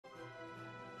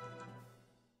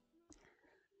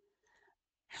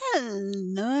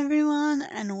Hello everyone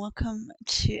and welcome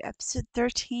to episode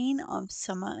 13 of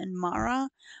Summer and Mara.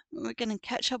 We're going to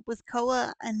catch up with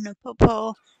Koa and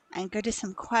Nopopo and go to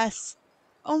some quests.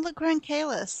 Oh look, we're in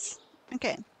Kalis.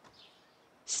 Okay,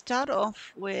 start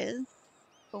off with,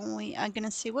 we are going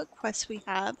to see what quests we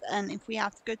have and if we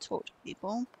have to go talk to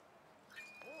people.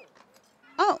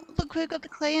 Oh, look, we've got the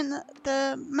clay and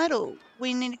the metal.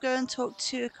 We need to go and talk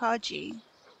to Akaji.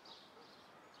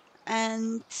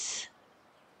 And,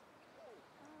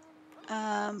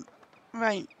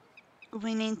 right.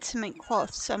 We need to make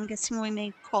cloth, so I'm guessing we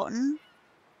need cotton.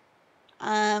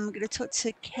 I'm gonna talk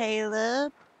to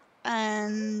Caleb,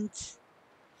 and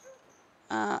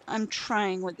I'm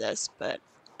trying with this, but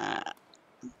I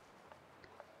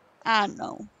don't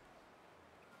know.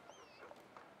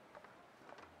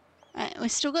 We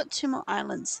still got 2 more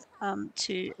islands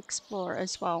to explore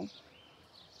as well.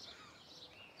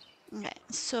 Okay,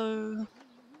 so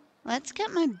let's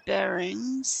get my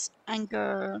bearings and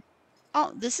go.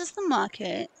 Oh, this is the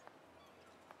market.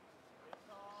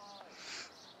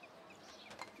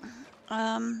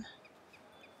 Oh,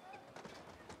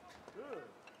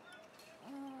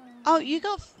 you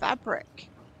got fabric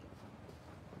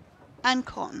and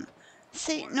cotton.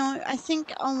 See, no, I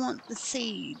think I want the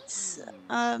seeds.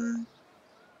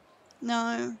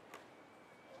 No.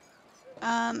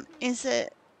 Is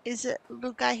it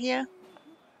little guy here?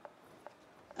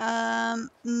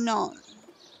 No.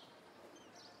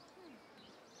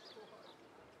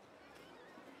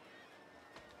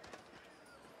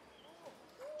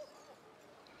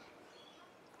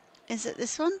 Is it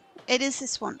this one? It is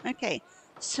this one. Okay.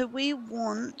 So we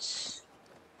want...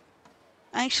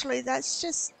 Actually, that's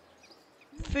just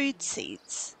food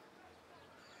seeds.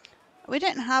 We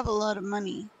don't have a lot of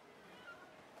money.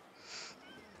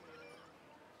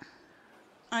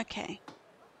 Okay.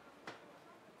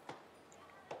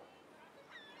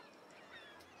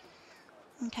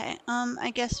 Okay,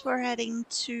 I guess we're heading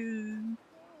to...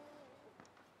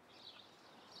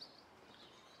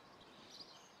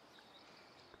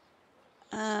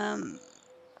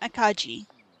 Akaji.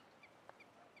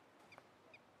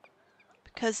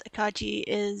 Because Akaji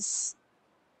is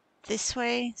this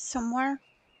way somewhere.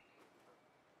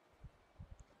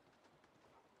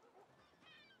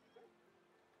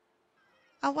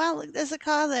 Oh wow, look, there's a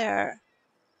car there.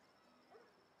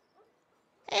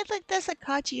 Hey, look, there's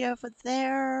Akaji over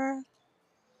there.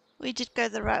 We did go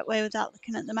the right way without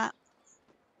looking at the map.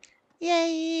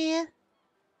 Yay!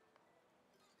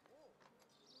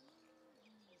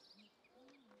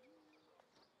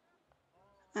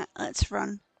 Let's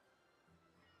run.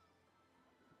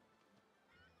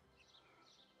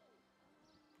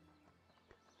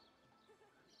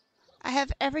 I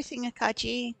have everything,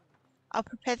 Akaji. I'll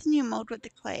prepare the new mold with the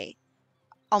clay.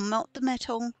 I'll melt the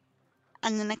metal,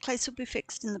 and the necklace will be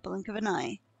fixed in the blink of an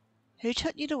eye. Who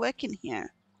taught you to work in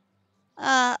here?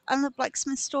 I'm the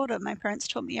blacksmith's daughter. My parents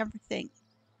taught me everything.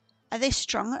 Are they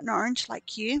strong and orange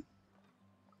like you?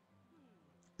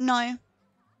 No.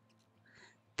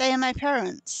 They are my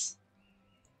parents.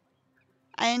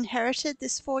 I inherited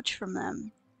this forge from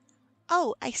them.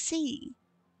 Oh, I see.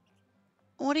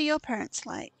 What are your parents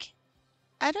like?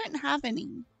 I don't have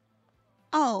any.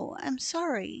 Oh, I'm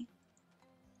sorry.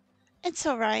 It's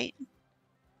alright.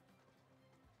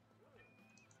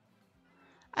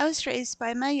 I was raised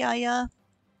by my yaya.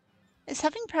 Is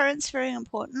having parents very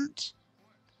important?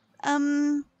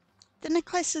 The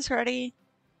necklace is ready.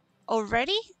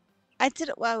 Already? I did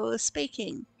it while we were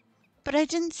speaking, but I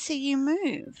didn't see you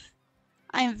move.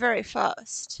 I am very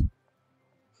fast.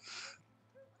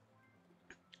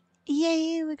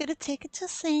 Yay, we're gonna take it to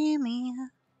Sammy.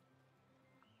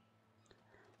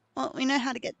 Well, we know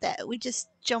how to get there. We just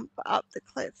jump up the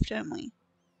cliff, don't we?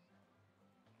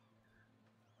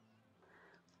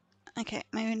 Okay,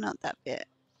 maybe not that bit,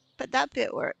 but that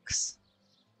bit works.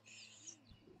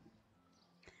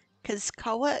 Because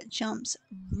Kawa jumps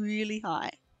really high.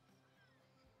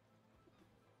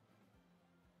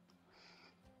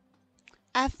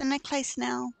 I have the necklace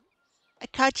now.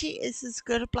 Akaji is as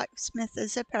good a blacksmith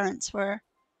as her parents were.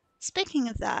 Speaking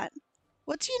of that,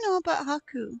 what do you know about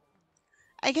Haku?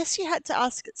 I guess you had to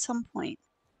ask at some point.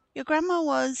 Your grandma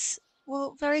was,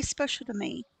 well, very special to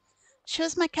me. She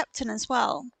was my captain as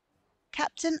well.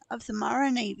 Captain of the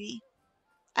Mara Navy.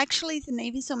 Actually, the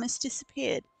Navy's almost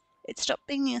disappeared. It stopped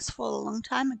being useful a long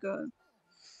time ago.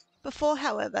 Before,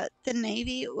 however, the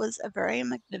Navy was a very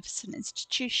magnificent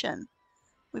institution.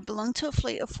 We belonged to a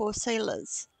fleet of 4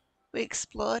 sailors. We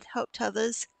explored, helped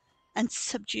others, and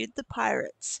subdued the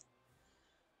pirates.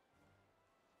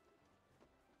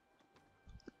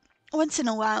 Once in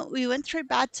a while, we went through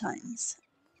bad times.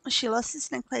 She lost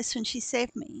this necklace when she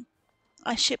saved me.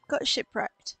 Our ship got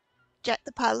shipwrecked. Jack,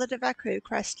 the pilot of our crew,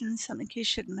 crashed into something he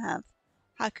shouldn't have.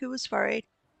 Haku was worried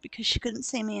because she couldn't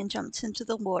see me and jumped into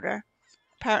the water.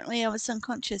 Apparently I was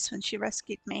unconscious when she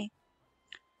rescued me.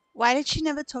 Why did she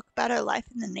never talk about her life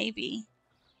in the Navy?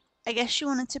 I guess she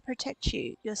wanted to protect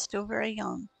you. You're still very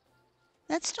young.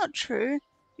 That's not true.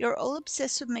 You're all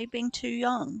obsessed with me being too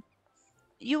young.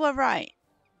 You are right.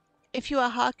 If you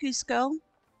are Haku's girl,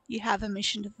 you have a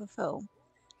mission to fulfill.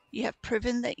 You have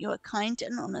proven that you are kind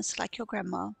and honest like your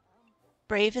grandma.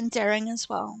 Brave and daring as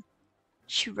well.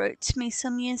 She wrote to me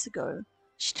some years ago.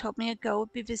 She told me a girl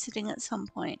would be visiting at some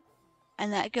point,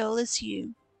 and that girl is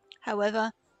you.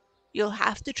 However, you'll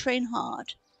have to train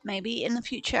hard. Maybe in the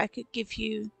future I could give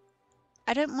you...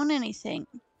 I don't want anything.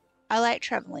 I like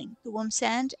traveling, the warm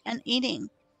sand, and eating.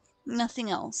 Nothing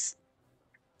else.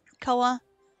 Koa,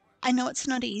 I know it's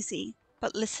not easy,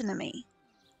 but listen to me.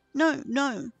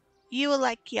 No. You are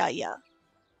like Yaya.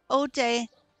 All day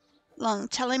long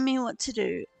telling me what to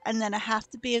do, and that I have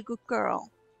to be a good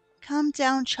girl. Calm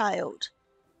down, child.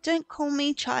 Don't call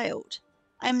me child.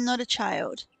 I'm not a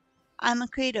child. I'm a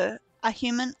creator, a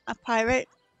human, a pirate,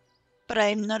 but I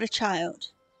am not a child.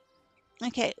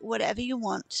 Okay, whatever you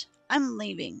want. I'm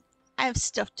leaving. I have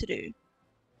stuff to do.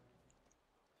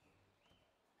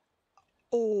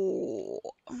 Oh.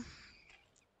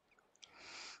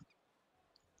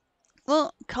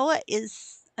 Well, Koa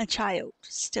is a child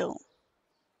still.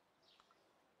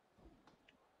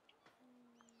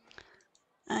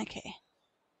 Okay.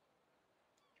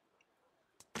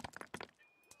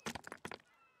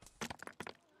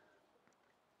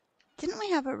 Didn't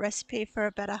we have a recipe for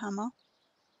a better hammer?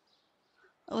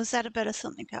 Or was that a better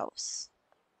something else?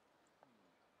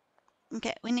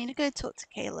 Okay, we need to go talk to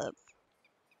Caleb.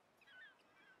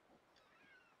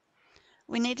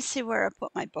 We need to see where I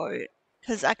put my boat,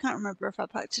 because I can't remember if I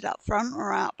parked it out front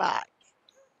or out back.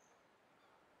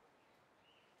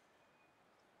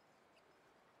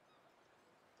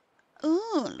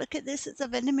 Ooh, look at this. It's a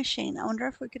vending machine. I wonder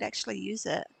if we could actually use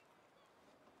it.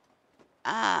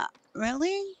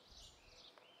 Really?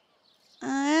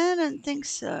 I don't think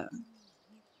so.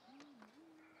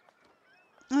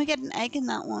 We get an egg in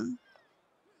that one.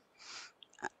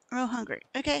 Real hungry.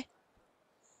 Okay.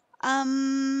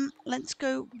 Let's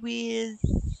go with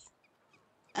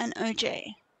an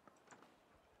OJ.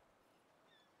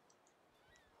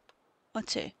 Or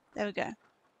two. There we go.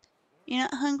 You're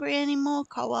not hungry anymore,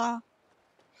 Koa?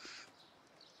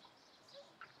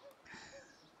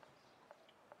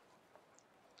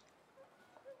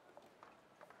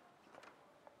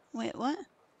 Wait, what?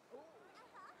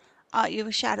 Oh, you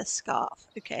wish I had a scarf.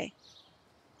 Okay.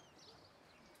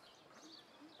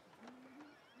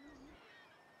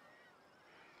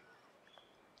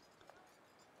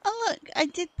 Oh, look. I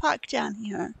did park down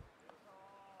here.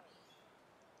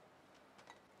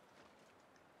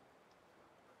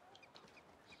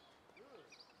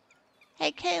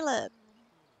 Hey, Caleb.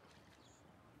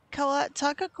 Koa,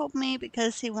 Tucker called me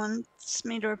because he wants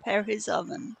me to repair his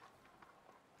oven.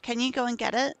 Can you go and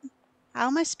get it? How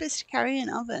am I supposed to carry an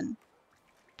oven?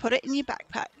 Put it in your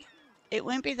backpack. It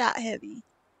won't be that heavy.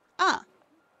 Ah.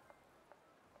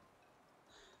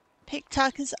 Pick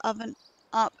Tucker's oven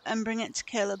up and bring it to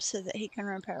Caleb so that he can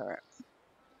repair it.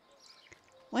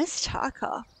 Where's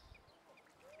Tucker?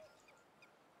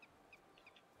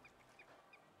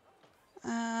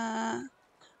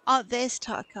 Oh, there's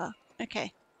Tucker.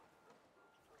 Okay.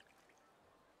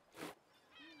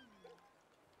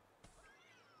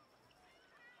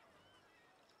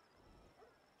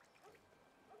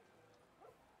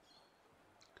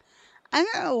 I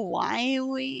don't know why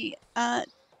we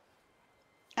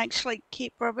actually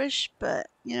keep rubbish, but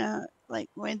you know, like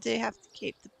we do have to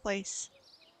keep the place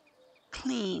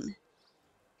clean.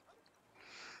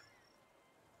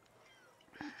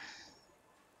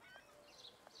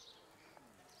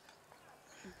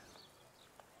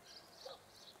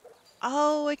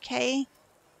 Oh, okay.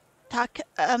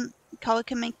 Koa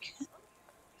can make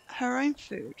her own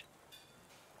food.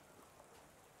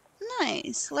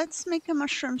 Nice. Let's make a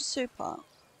mushroom super.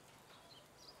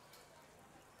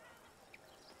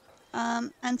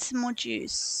 And some more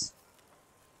juice.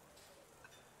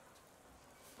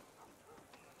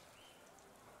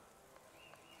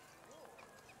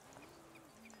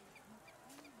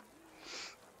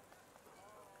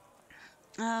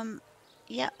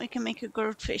 Yeah, we can make a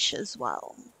grilled fish as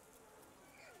well.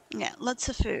 Yeah, lots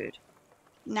of food.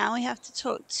 Now we have to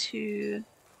talk to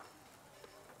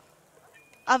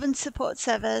oven support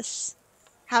service.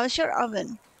 How is your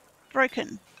oven?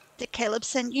 Broken. Did Caleb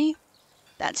send you?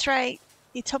 That's right.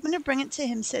 He told me to bring it to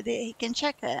him so that he can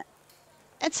check it.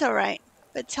 It's alright.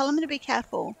 but tell him to be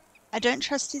careful. I don't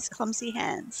trust his clumsy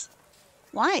hands.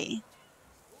 Why?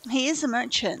 He is a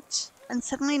merchant, and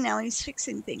suddenly now he's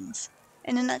fixing things.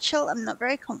 In a nutshell, I'm not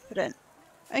very confident.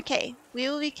 Okay, we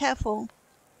will be careful.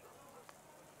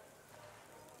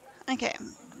 Okay,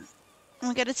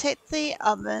 we're going to take the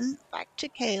oven back to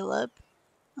Caleb,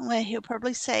 where he'll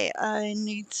probably say, I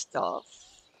need stuff.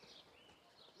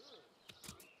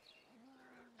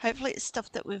 Hopefully it's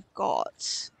stuff that we've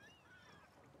got.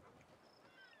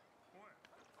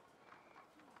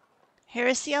 Here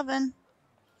is the oven.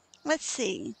 Let's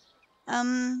see.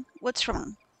 What's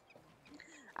wrong?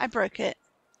 I broke it.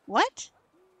 What?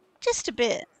 Just a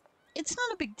bit. It's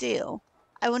not a big deal.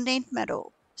 I will need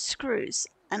metal, screws,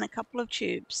 and a couple of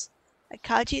tubes.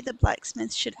 Akaji the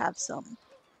blacksmith should have some.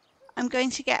 I'm going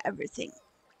to get everything.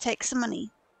 Take some money.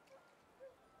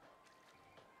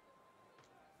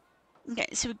 Okay,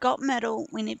 so we've got metal.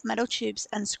 We need metal tubes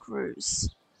and screws.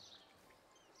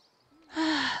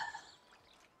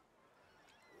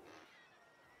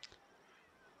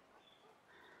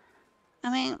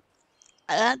 I mean,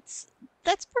 that's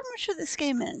pretty much what this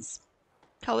game is.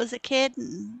 Ko was a kid,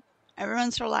 and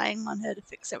everyone's relying on her to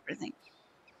fix everything.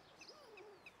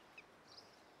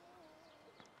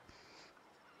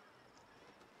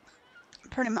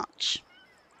 Pretty much.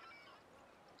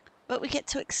 But we get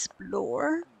to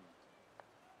explore,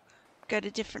 go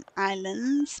to different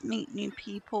islands, meet new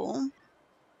people,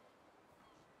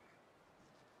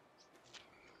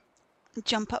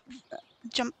 jump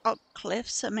up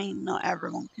cliffs. I mean, not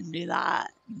everyone can do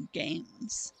that in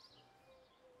games.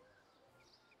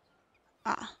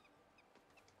 Ah,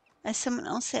 there's someone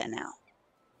else there now.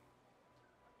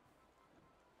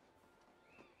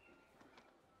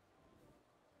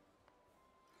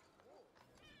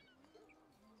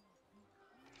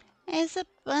 There's a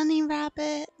bunny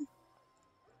rabbit.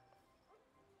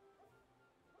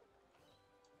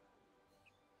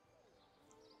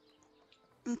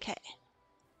 Okay.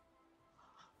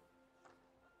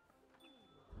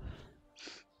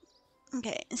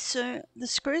 Okay, so the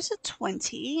screws are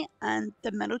 20 and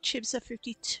the metal tubes are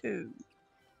 52.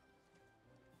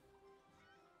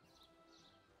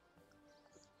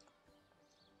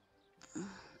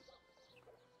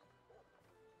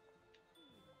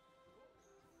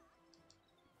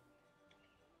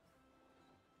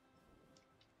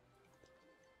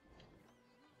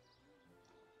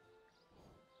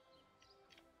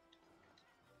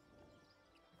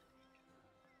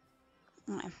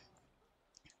 Okay.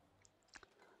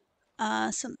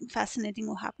 Something fascinating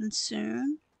will happen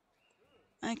soon.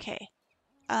 Okay.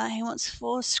 He wants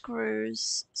 4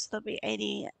 screws, so that'll be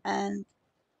 80, and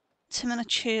 2 metal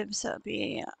tubes, that'll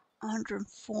be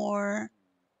 104,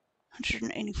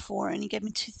 184, and he gave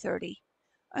me 230.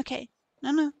 Okay.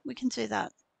 No, we can do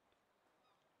that.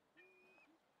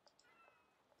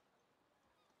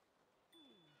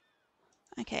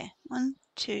 Okay. 1,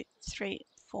 2, 3,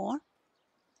 4.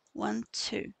 1,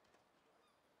 2.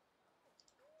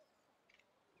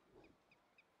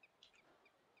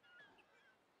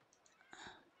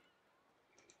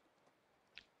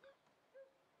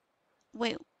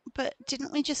 Wait, but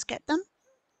didn't we just get them?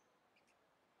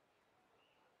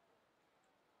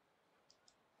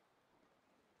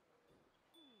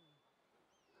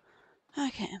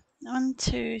 Okay. 1,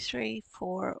 2, 3,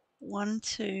 4. 1,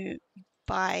 2.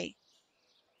 Buy.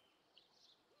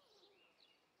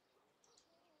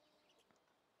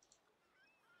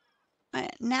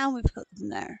 Now we've got them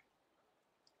there.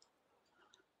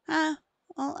 Ah,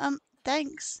 well,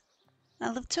 thanks.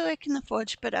 I love to work in the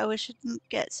forge, but I wish I didn't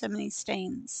get so many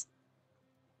stains.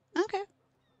 Okay.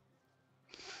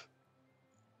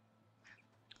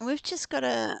 We've just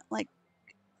gotta, like,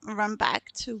 run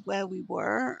back to where we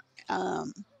were.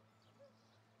 It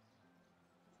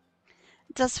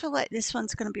does feel like this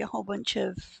one's gonna be a whole bunch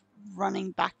of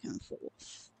running back and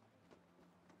forth.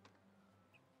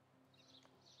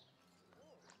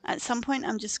 At some point,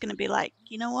 I'm just gonna be like,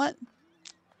 you know what?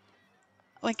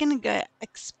 We're gonna go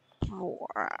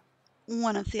explore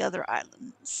one of the other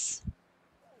islands.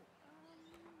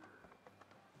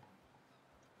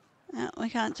 We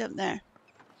can't jump there.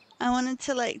 I wanted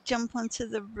to, like, jump onto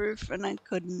the roof and I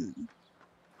couldn't.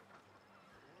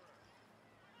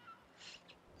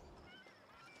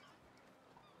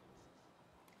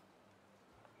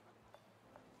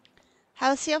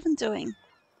 How's the oven doing?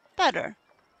 Better.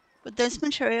 With those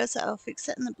materials, I'll fix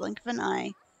it in the blink of an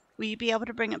eye. Will you be able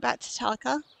to bring it back to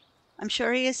Taka? I'm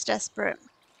sure he is desperate.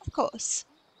 Of course.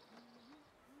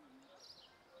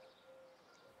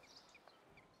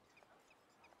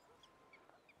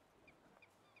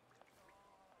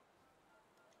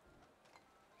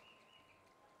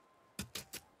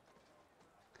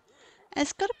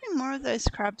 There's got to be more of those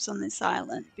crabs on this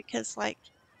island because, like,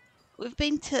 we've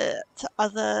been to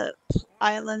other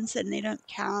islands and they don't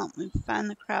count. We've found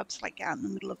the crabs, like, out in the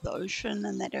middle of the ocean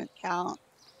and they don't count.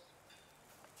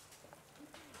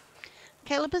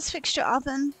 Caleb has fixed your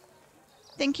oven.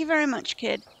 Thank you very much,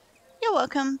 kid. You're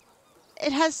welcome.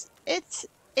 It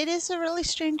is a really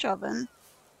strange oven.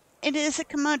 It is a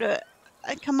kamado,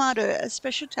 a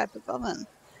special type of oven.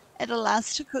 It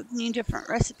allows to cook new different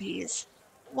recipes.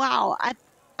 Wow,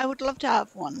 I would love to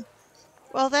have one.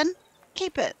 Well then,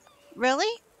 keep it.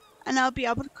 Really? And I'll be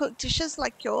able to cook dishes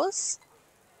like yours?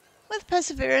 With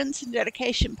perseverance and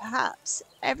dedication, perhaps.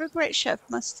 Every great chef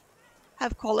must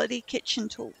have quality kitchen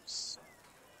tools.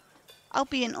 I'll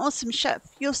be an awesome chef,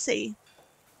 you'll see.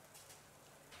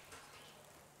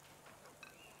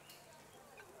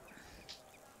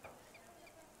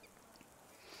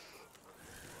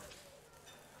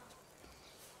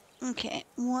 Okay,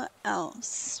 what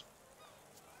else?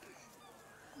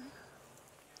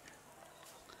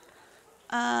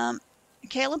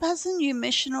 Caleb has a new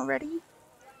mission already.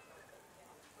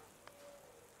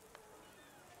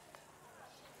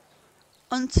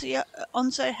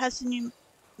 Onzo has a new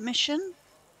mission.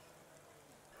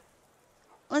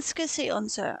 Let's go see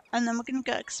Onzo, and then we're gonna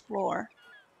go explore.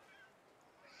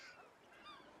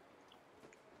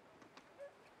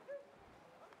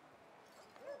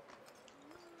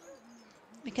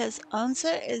 Because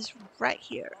Onzo is right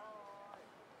here.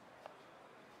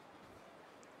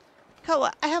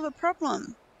 Koa, I have a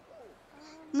problem.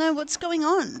 No, what's going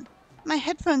on? My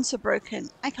headphones are broken.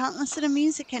 I can't listen to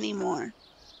music anymore.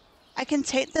 I can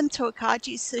take them to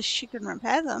Akaji so she can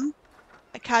repair them.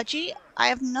 Akaji? I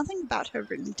have nothing about her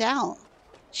written down.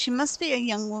 She must be a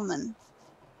young woman.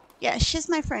 Yeah, she's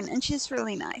my friend and she's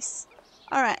really nice.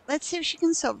 Alright, let's see if she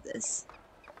can solve this.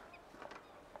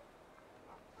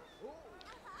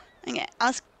 Okay,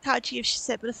 ask Akaji if she's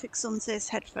able to fix Onzo's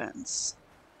headphones.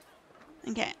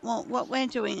 Okay, well, what we're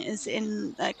doing is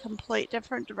in a complete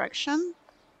different direction.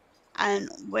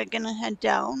 And we're gonna head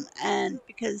down, and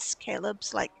because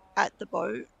Caleb's like at the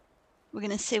boat, we're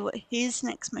gonna see what his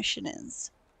next mission is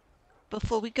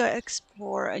before we go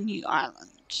explore a new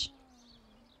island.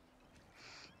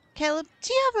 Caleb,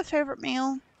 do you have a favorite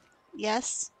meal?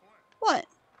 Yes. What?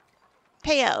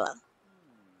 Paella.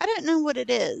 I don't know what it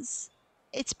is.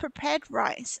 It's prepared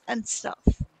rice and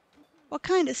stuff. What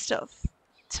kind of stuff?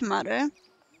 Tomato,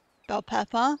 bell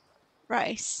pepper,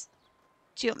 rice.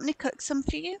 Do you want me to cook some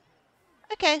for you?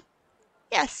 Okay.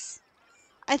 Yes.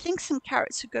 I think some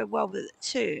carrots would go well with it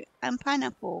too, and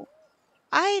pineapple.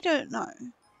 I don't know.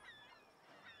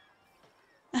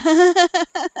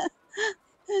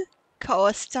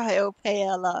 Koa style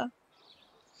paella.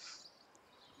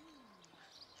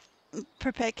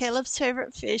 Prepare Caleb's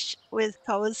favorite fish with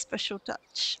Koa's special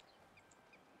touch.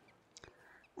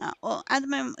 Well, at the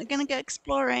moment, we're gonna go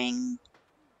exploring.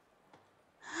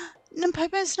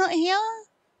 Limpopo's not here?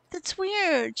 That's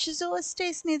weird. She always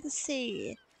stays near the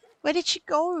sea. Where did she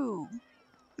go?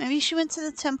 Maybe she went to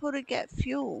the temple to get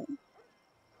fuel.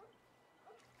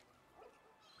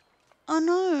 Oh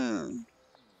no.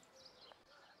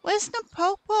 Where's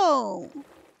Limpopo?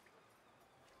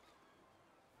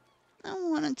 I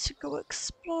wanted to go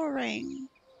exploring.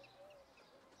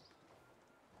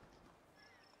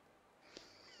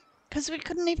 Because we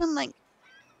couldn't even, like,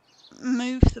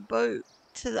 move the boat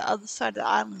to the other side of the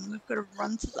island. We've got to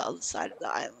run to the other side of the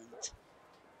island.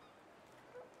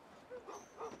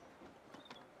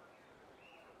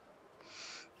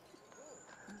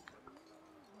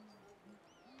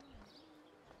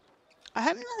 I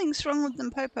hope nothing's wrong with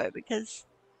Limpopo because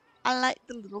I like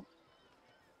the little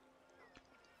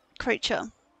creature.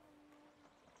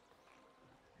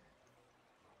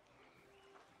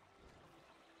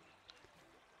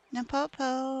 Limpopo,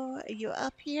 are you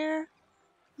up here?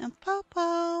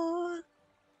 Limpopo.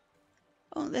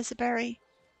 Oh, there's a berry.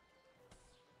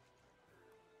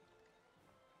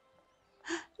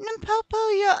 Limpopo,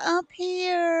 you're up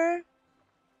here.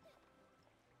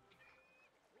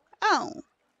 Oh.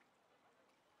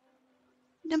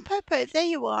 Limpopo, there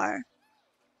you are.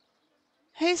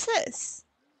 Who's this?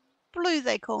 Blue,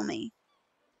 they call me.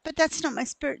 But that's not my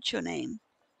spiritual name.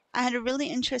 I had a really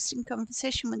interesting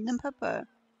conversation with Limpopo.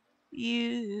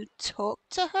 You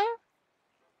talked to her?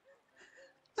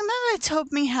 Limpopo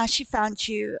told me how she found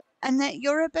you and that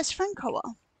you're her best friend, Koa.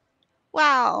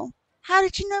 Wow. How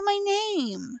did you know my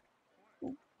name?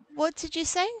 What did you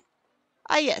say?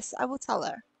 Ah, yes, I will tell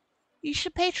her. You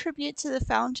should pay tribute to the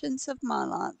fountains of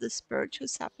Mala, the spiritual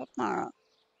sap of Mara.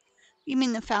 You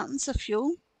mean the fountains of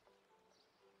fuel?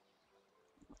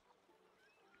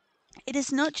 It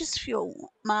is not just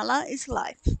fuel. Mala is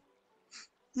life.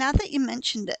 Now that you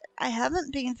mentioned it, I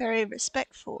haven't been very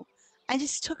respectful. I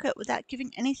just took it without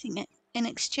giving anything in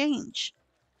exchange.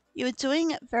 You were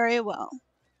doing it very well.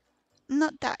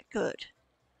 Not that good.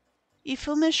 You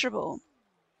feel miserable.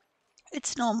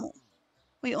 It's normal.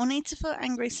 We all need to feel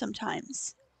angry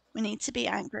sometimes. We need to be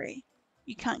angry.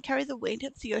 You can't carry the weight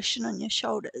of the ocean on your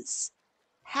shoulders.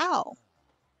 How?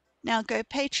 Now go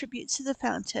pay tribute to the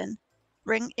fountain.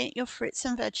 Bring it your fruits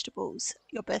and vegetables,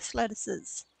 your best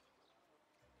lettuces.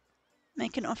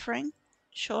 Make an offering?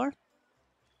 Sure.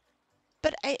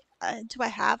 But do I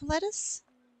have lettuce?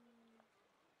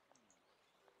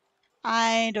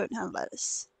 I don't have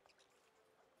lettuce.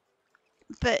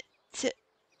 But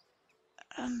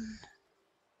um,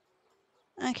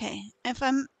 okay, if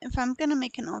I'm gonna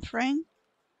make an offering,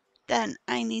 then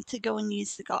I need to go and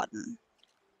use the garden.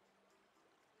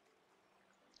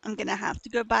 I'm gonna have to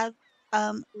go buy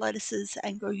lettuces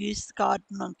and go use the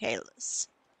garden on Kalis,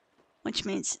 which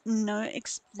means no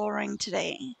exploring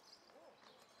today.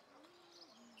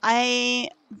 I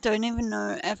don't even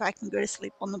know if I can go to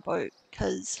sleep on the boat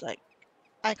because like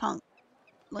I can't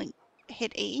like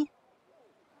hit E.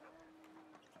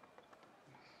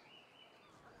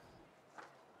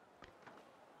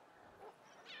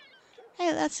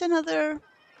 Hey, that's another.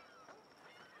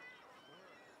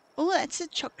 Oh, that's a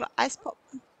chocolate ice pop.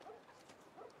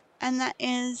 And that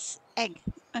is egg.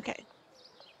 Okay.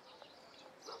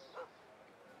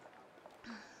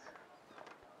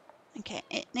 Okay,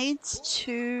 it needs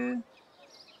to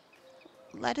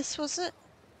lettuce, was it?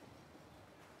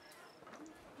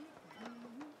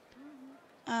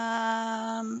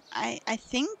 I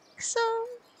think so.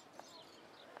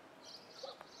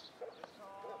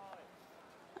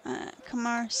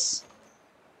 Commerce.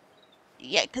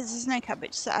 Yeah, because there's no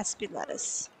cabbage, so it has to be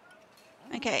lettuce.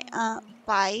 Okay,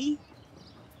 buy.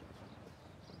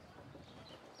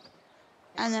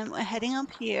 And then we're heading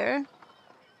up here.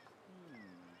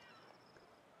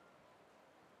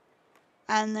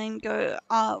 And then go,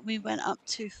 we went up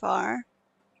too far.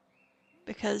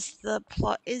 Because the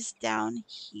plot is down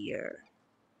here.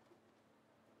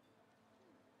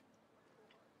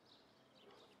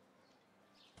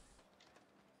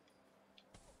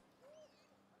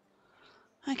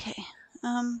 Okay,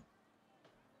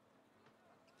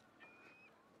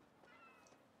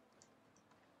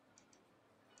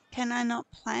 can I not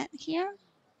plant here?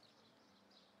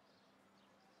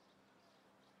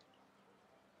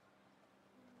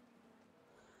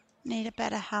 Need a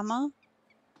better hammer.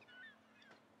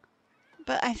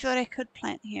 But I thought I could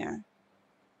plant here.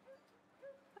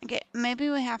 Okay, maybe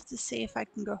we have to see if I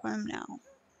can go home now.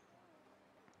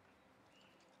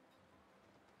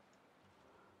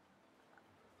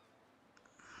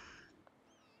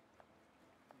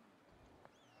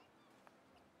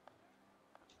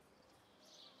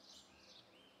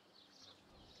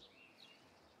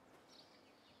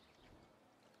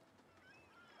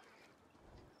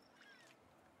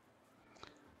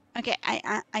 Okay,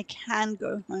 I can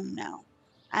go home now.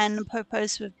 And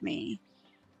Popo's with me.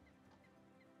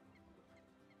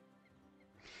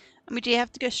 And we do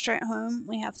have to go straight home.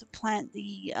 We have to plant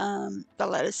the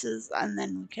lettuces and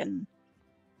then we can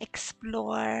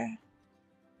explore.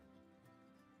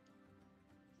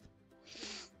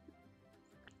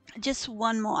 Just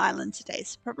one more island today.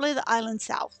 So probably the island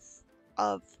south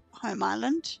of Home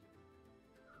Island.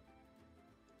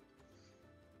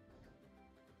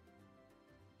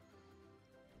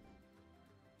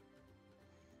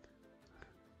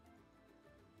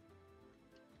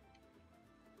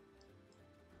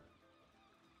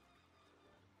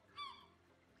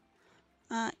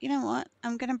 You know what?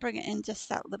 I'm gonna bring it in just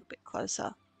that little bit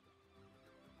closer.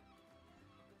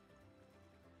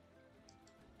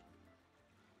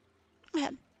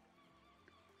 Yeah.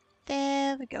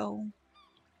 There we go.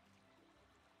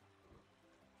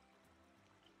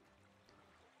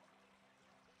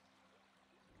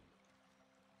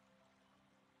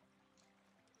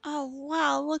 Oh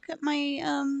wow, look at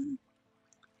my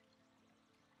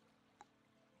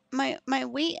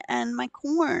wheat and my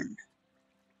corn.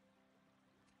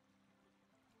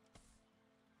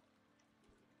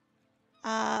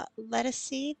 Lettuce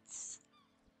seeds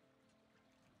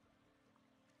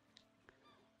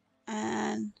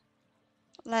and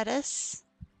lettuce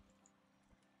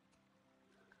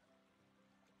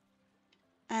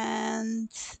and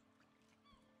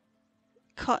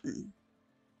cotton.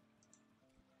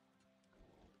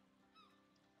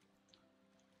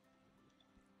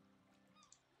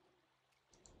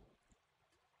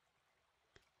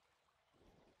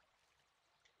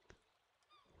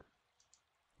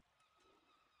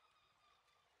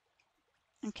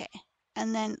 Okay,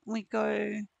 and then we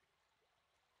go.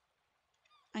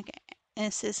 Okay,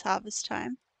 It says harvest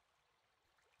time.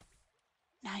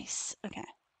 Nice. Okay.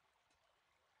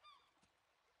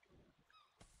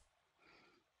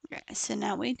 Okay, so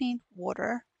now we need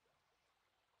water.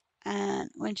 And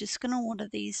we're just going to water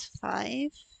these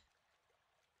 5.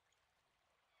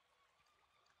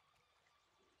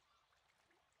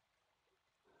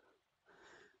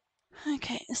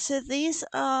 Okay, so these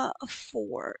are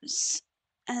 4s.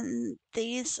 And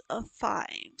these are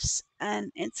 5s.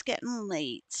 And it's getting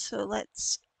late, so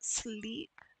let's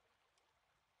sleep.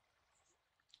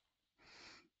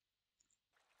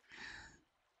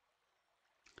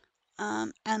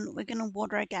 And we're going to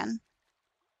water again.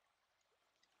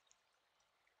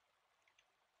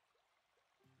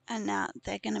 And now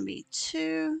they're going to be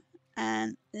 2.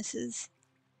 And this is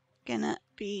going to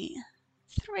be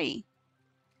 3.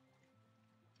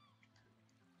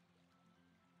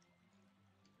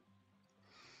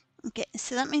 Okay,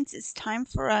 so that means it's time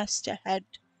for us to head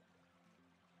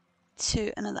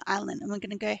to another island. And we're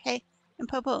going to go, hey,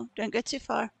 Popo, don't go too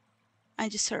far. I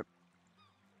just saw a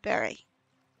berry.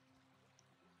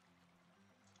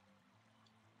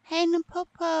 Hey,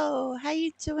 Napopo, how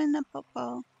you doing,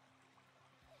 Napopo?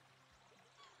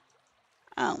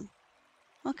 Oh,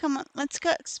 well, come on, let's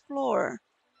go explore.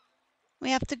 We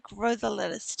have to grow the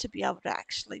lettuce to be able to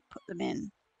actually put them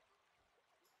in.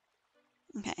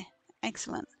 Okay,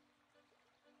 excellent.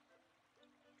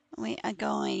 We are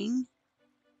going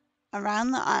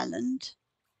around the island.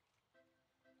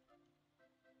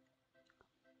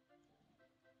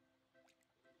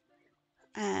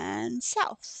 And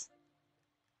south.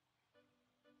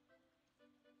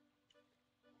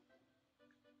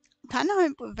 Kind of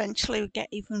hope eventually we get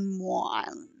even more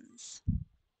islands.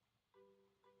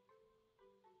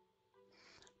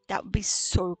 That would be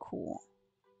so cool.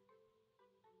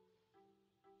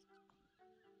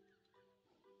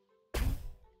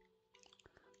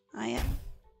 Oh yeah.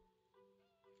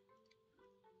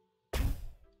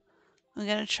 We're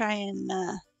gonna try and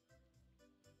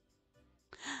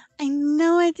I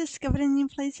know I discovered a new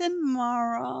place in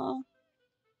Mara.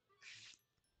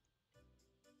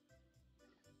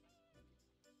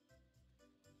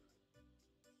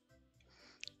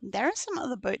 There are some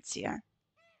other boats here.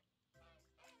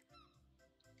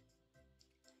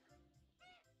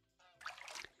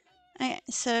 Okay,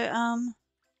 so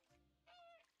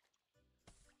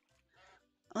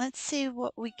let's see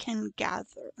what we can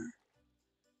gather.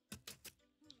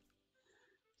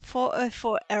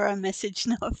 404 error message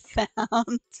not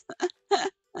found.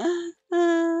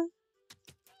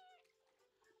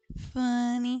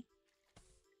 Funny.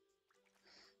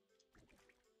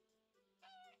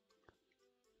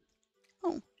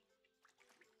 Oh.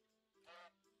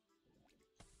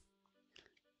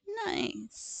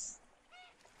 Nice.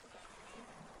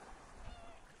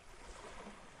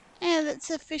 Yeah, that's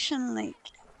a fishing lake.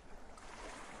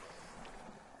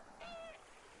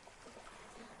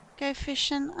 Go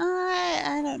fishing?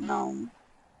 I don't know.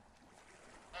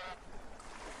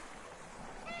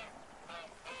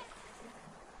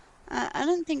 I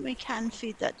don't think we can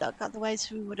feed that duck, otherwise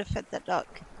we would have fed that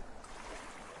duck.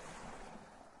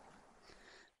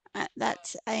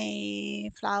 That's a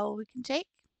flower we can take.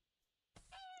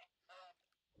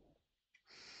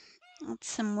 That's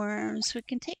some worms we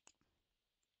can take.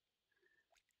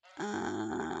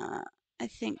 I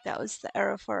think that was the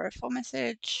error for a 4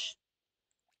 message.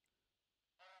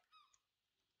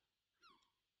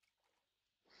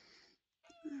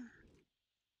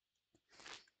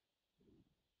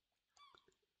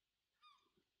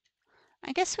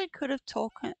 I guess we could have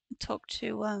talked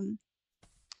to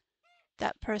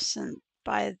that person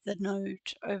by the node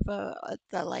over at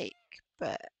the lake,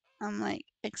 but I'm like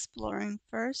exploring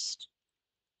first.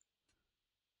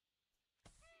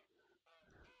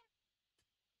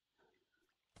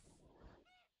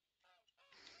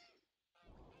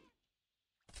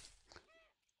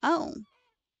 Oh,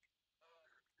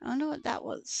 I wonder what that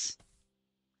was.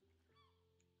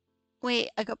 Wait,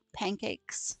 I got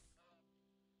pancakes.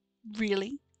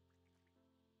 Really?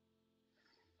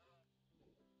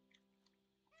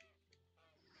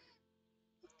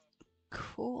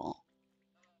 Cool.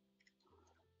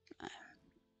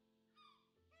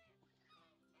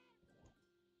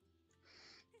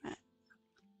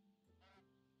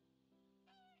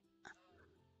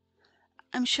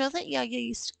 I'm sure that Yaya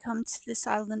used to come to this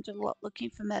island a lot looking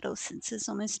for metal since there's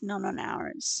almost none on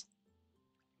ours.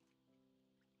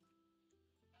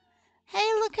 Hey,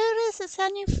 look who it is! It's our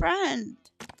new friend!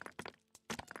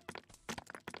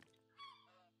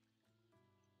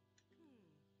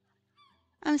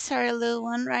 I'm sorry, little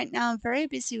one. Right now I'm very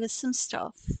busy with some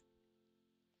stuff.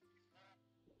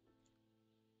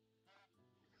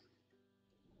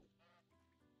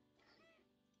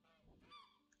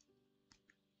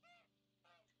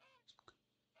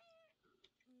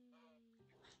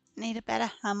 Need a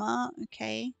better hammer,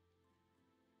 okay.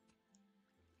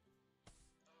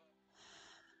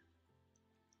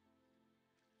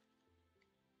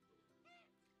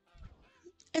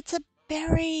 It's a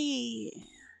berry.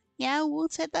 Yeah, we'll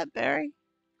take that berry.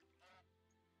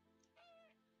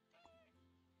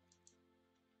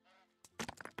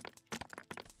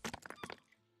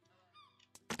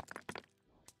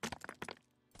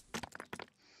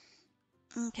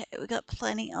 Okay, we got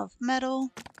plenty of metal.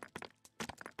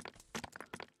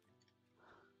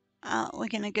 We're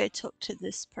gonna go talk to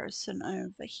this person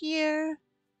over here.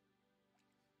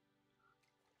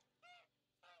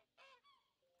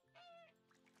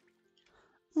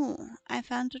 Ooh, I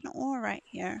found an ore right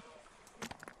here.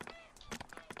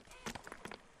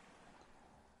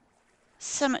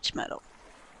 So much metal.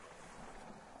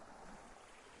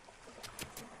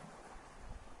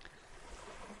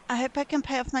 I hope I can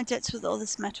pay off my debts with all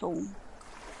this metal.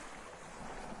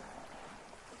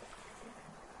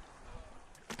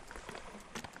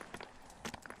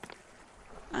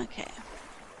 Okay.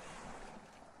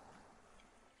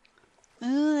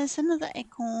 Ooh, there's another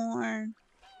acorn.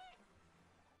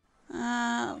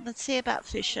 Let's see about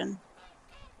fishing.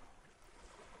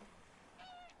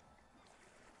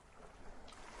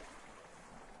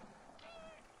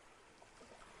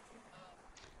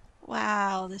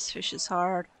 Wow, this fish is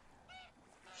hard.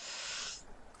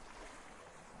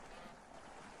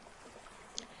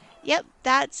 Yep,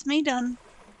 that's me done.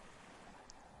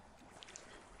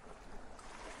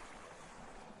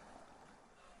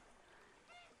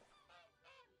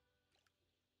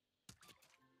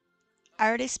 I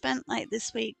already spent like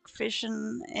this week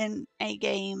fishing in a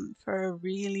game for a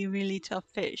really, really tough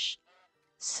fish.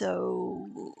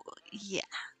 So, yeah,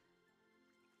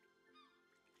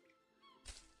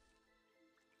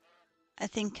 I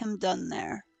think I'm done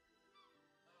there.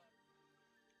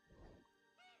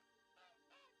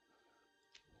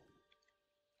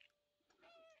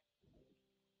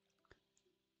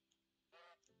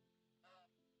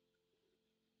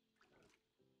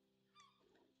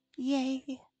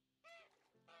 Yay.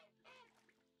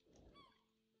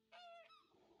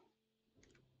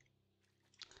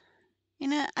 You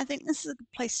know, I think this is a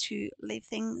good place to leave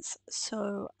things.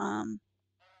 So,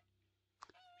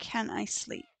 can I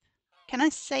sleep? Can I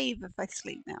save if I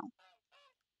sleep now?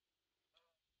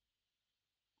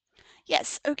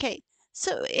 Yes, okay.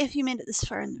 So if you made it this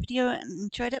far in the video and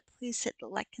enjoyed it, please hit the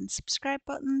like and subscribe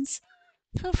buttons.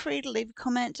 Feel free to leave a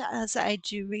comment as I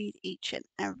do read each and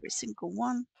every single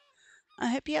one. I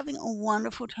hope you're having a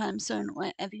wonderful time zone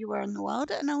wherever you are in the world,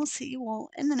 and I will see you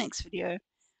all in the next video.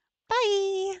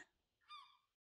 Bye!